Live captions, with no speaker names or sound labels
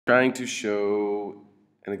Trying to show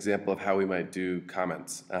an example of how we might do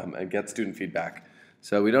comments and get student feedback.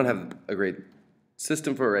 So we don't have a great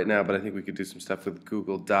system for it right now, but I think we could do some stuff with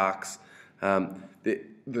Google Docs.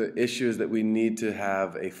 The issue is that we need to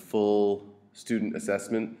have a full student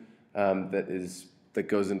assessment that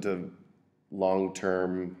goes into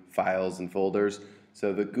long-term files and folders.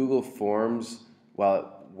 So the Google Forms, while it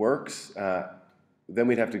works, then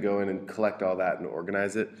we'd have to go in and collect all that and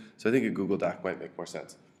organize it. So I think a Google Doc might make more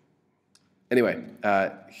sense. Anyway,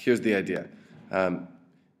 here's the idea.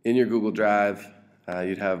 In your Google Drive,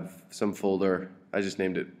 you'd have some folder. I just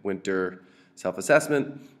named it Winter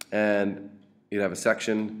Self-Assessment, and you'd have a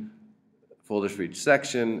section, folders for each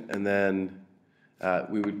section, and then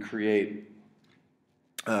we would create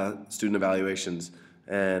student evaluations.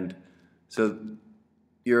 And so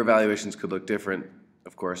your evaluations could look different,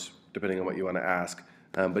 of course, depending on what you want to ask.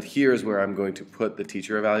 But here's where I'm going to put the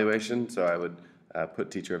teacher evaluation. So I would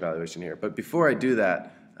put teacher evaluation here. But before I do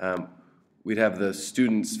that, we'd have the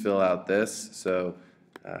students fill out this. So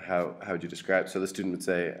how would you describe? So the student would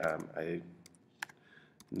say, I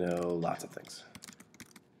know lots of things.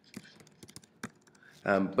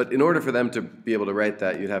 But in order for them to be able to write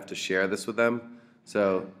that, you'd have to share this with them.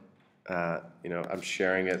 So, I'm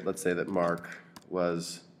sharing it. Let's say that Mark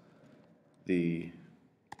was the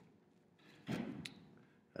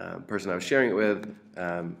person I was sharing it with,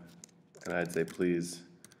 and I'd say, please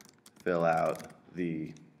fill out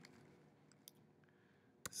the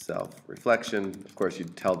self-reflection. Of course,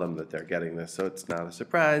 you'd tell them that they're getting this, so it's not a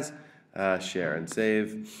surprise. Share and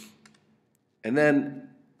save. And then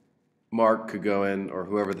Mark could go in, or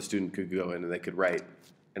whoever the student could go in, and they could write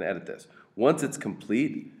and edit this. Once it's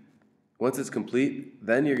complete,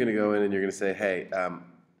 then you're going to go in and you're going to say, hey, I'm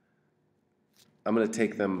going to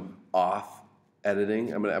take them off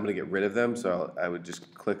editing. I'm going to get rid of them, so I would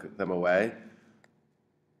just click them away.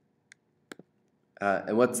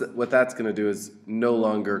 And what that's going to do is no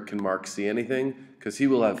longer can Mark see anything because he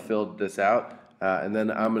will have filled this out. And then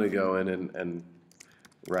I'm going to go in and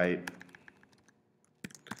write,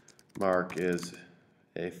 Mark is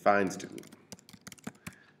a fine student.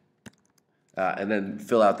 And then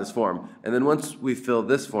fill out this form. And then once we fill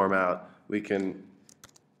this form out, we can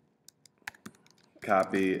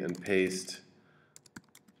copy and paste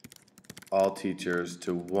all teachers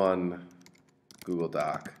to one Google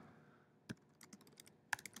Doc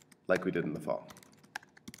like we did in the fall.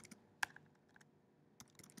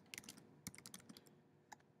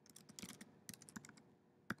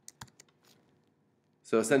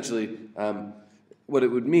 So essentially, what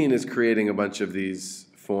it would mean is creating a bunch of these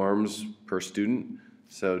forms per student.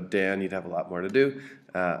 So Dan, you'd have a lot more to do.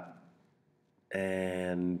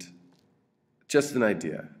 And just an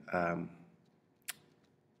idea.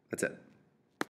 That's it.